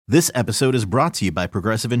This episode is brought to you by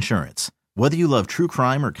Progressive Insurance. Whether you love true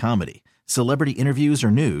crime or comedy, celebrity interviews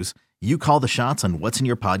or news, you call the shots on what's in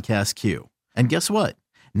your podcast queue. And guess what?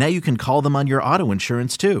 Now you can call them on your auto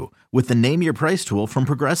insurance too with the Name Your Price tool from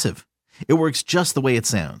Progressive. It works just the way it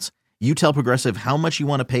sounds. You tell Progressive how much you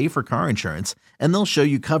want to pay for car insurance, and they'll show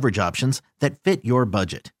you coverage options that fit your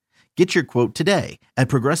budget. Get your quote today at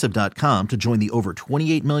Progressive.com to join the over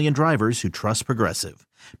 28 million drivers who trust Progressive.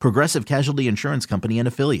 Progressive Casualty Insurance Company and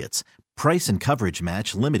Affiliates. Price and coverage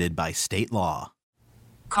match limited by state law.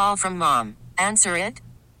 Call from mom. Answer it.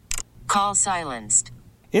 Call silenced.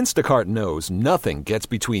 Instacart knows nothing gets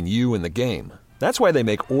between you and the game. That's why they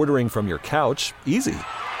make ordering from your couch easy.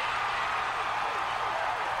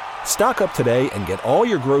 Stock up today and get all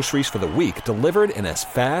your groceries for the week delivered in as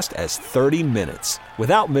fast as 30 minutes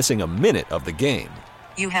without missing a minute of the game.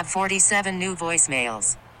 You have 47 new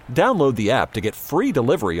voicemails. Download the app to get free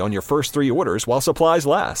delivery on your first 3 orders while supplies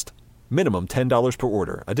last. Minimum $10 per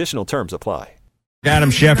order. Additional terms apply.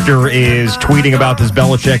 Adam Schefter is tweeting about this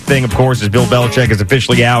Belichick thing, of course, as Bill Belichick is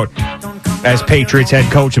officially out as Patriots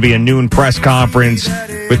head coach. Will be a noon press conference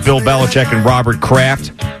with Bill Belichick and Robert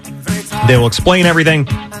Kraft. They will explain everything.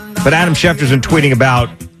 But Adam Schefter's been tweeting about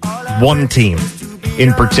one team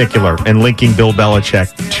in particular and linking Bill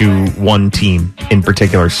Belichick to one team in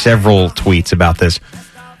particular. Several tweets about this.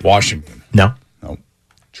 Washington. No. No.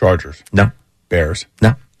 Chargers. No. Bears.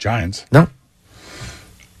 No. Giants. No.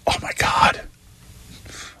 Oh, my God.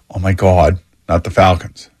 Oh, my God. Not the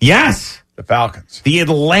Falcons. Yes. The Falcons. The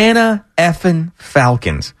Atlanta effing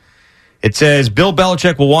Falcons. It says Bill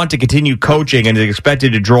Belichick will want to continue coaching and is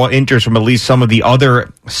expected to draw interest from at least some of the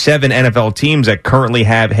other 7 NFL teams that currently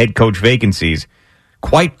have head coach vacancies.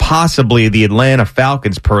 Quite possibly the Atlanta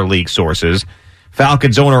Falcons, per league sources.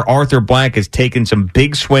 Falcons owner Arthur Blank has taken some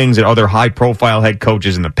big swings at other high-profile head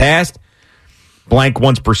coaches in the past. Blank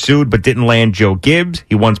once pursued but didn't land Joe Gibbs.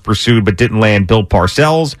 He once pursued but didn't land Bill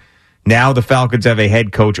Parcells. Now the Falcons have a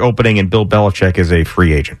head coach opening and Bill Belichick is a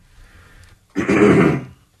free agent.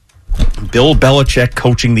 Bill Belichick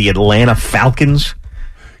coaching the Atlanta Falcons.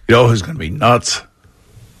 You know who's going to be nuts?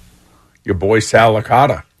 Your boy Sal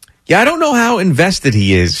Licata. Yeah, I don't know how invested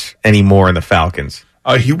he is anymore in the Falcons.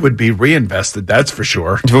 He would be reinvested, that's for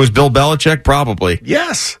sure. If it was Bill Belichick, probably.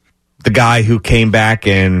 Yes. The guy who came back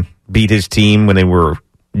and beat his team when they were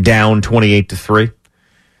down 28-3.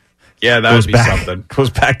 Yeah, that would be something. Goes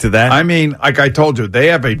back to that. I mean, like I told you, they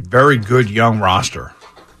have a very good young roster.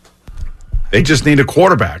 They just need a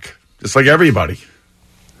quarterback, just like everybody.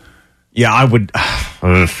 Yeah, I would.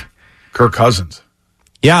 Kirk Cousins.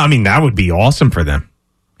 Yeah, I mean, that would be awesome for them.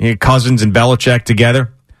 You know, Cousins and Belichick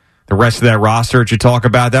together. The rest of that roster that you talk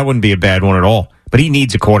about, that wouldn't be a bad one at all. But he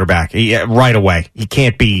needs a quarterback right away. He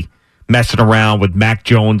can't be messing around with Mac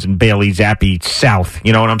Jones and Bailey Zappi South.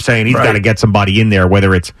 You know what I'm saying? He's got to get somebody in there,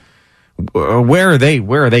 whether it's where are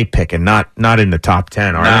they picking? Not in the top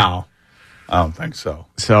 10, are they? I don't think so.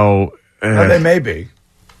 So they may be.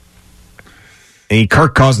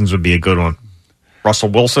 Kirk Cousins would be a good one. Russell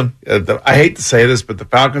Wilson. I hate to say this, but the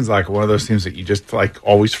Falcons are like one of those teams that you just like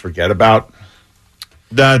always forget about.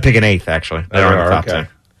 They're picking 8th, actually. They are in the top 10.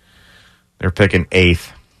 They're picking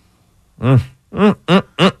 8th.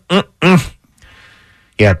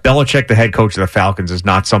 Yeah, Belichick, the head coach of the Falcons, is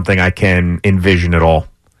not something I can envision at all.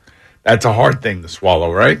 That's a hard thing to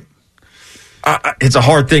swallow, right? It's a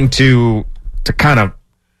hard thing to kind of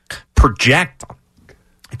project.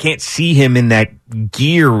 I can't see him in that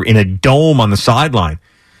gear in a dome on the sideline.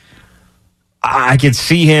 I can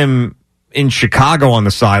see him in Chicago on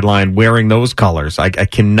the sideline wearing those colors. I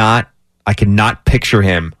cannot picture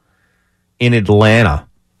him in Atlanta.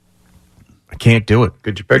 I can't do it.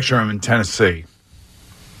 Could you picture him in Tennessee?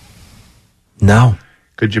 No.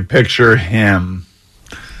 Could you picture him?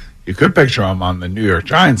 You could picture him on the New York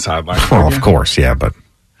Giants sideline. Well, of course, yeah, but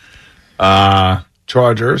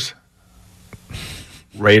Chargers,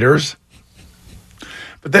 Raiders.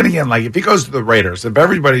 But then again, like if he goes to the Raiders, if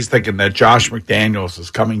everybody's thinking that Josh McDaniels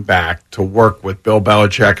is coming back to work with Bill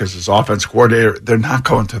Belichick as his offense coordinator, they're not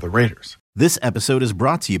going to the Raiders. This episode is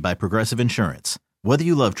brought to you by Progressive Insurance. Whether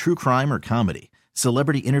you love true crime or comedy,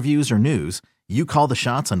 celebrity interviews or news, you call the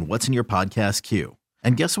shots on what's in your podcast queue.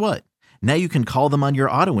 And guess what? Now you can call them on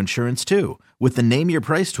your auto insurance too with the Name Your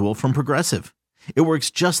Price tool from Progressive. It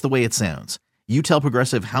works just the way it sounds. You tell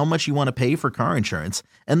Progressive how much you want to pay for car insurance,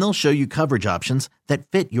 and they'll show you coverage options that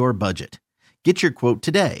fit your budget. Get your quote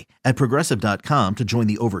today at Progressive.com to join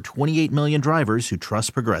the over 28 million drivers who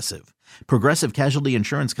trust Progressive. Progressive Casualty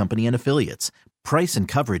Insurance Company and Affiliates. Price and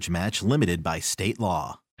coverage match limited by state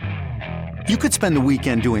law. You could spend the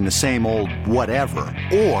weekend doing the same old whatever,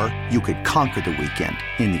 or you could conquer the weekend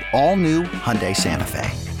in the all-new Hyundai Santa Fe.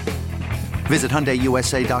 Visit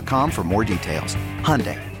HyundaiUSA.com for more details.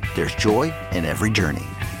 Hyundai, there's joy in every journey.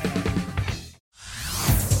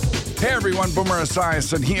 Hey everyone, Boomer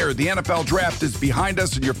Esiason here. The NFL Draft is behind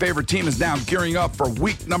us and your favorite team is now gearing up for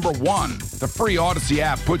week number 1. The free Odyssey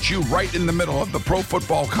app puts you right in the middle of the pro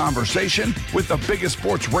football conversation with the biggest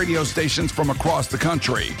sports radio stations from across the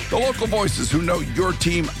country. The local voices who know your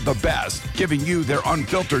team the best, giving you their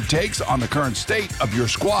unfiltered takes on the current state of your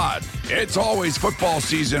squad. It's always football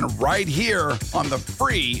season right here on the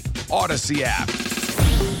free Odyssey app.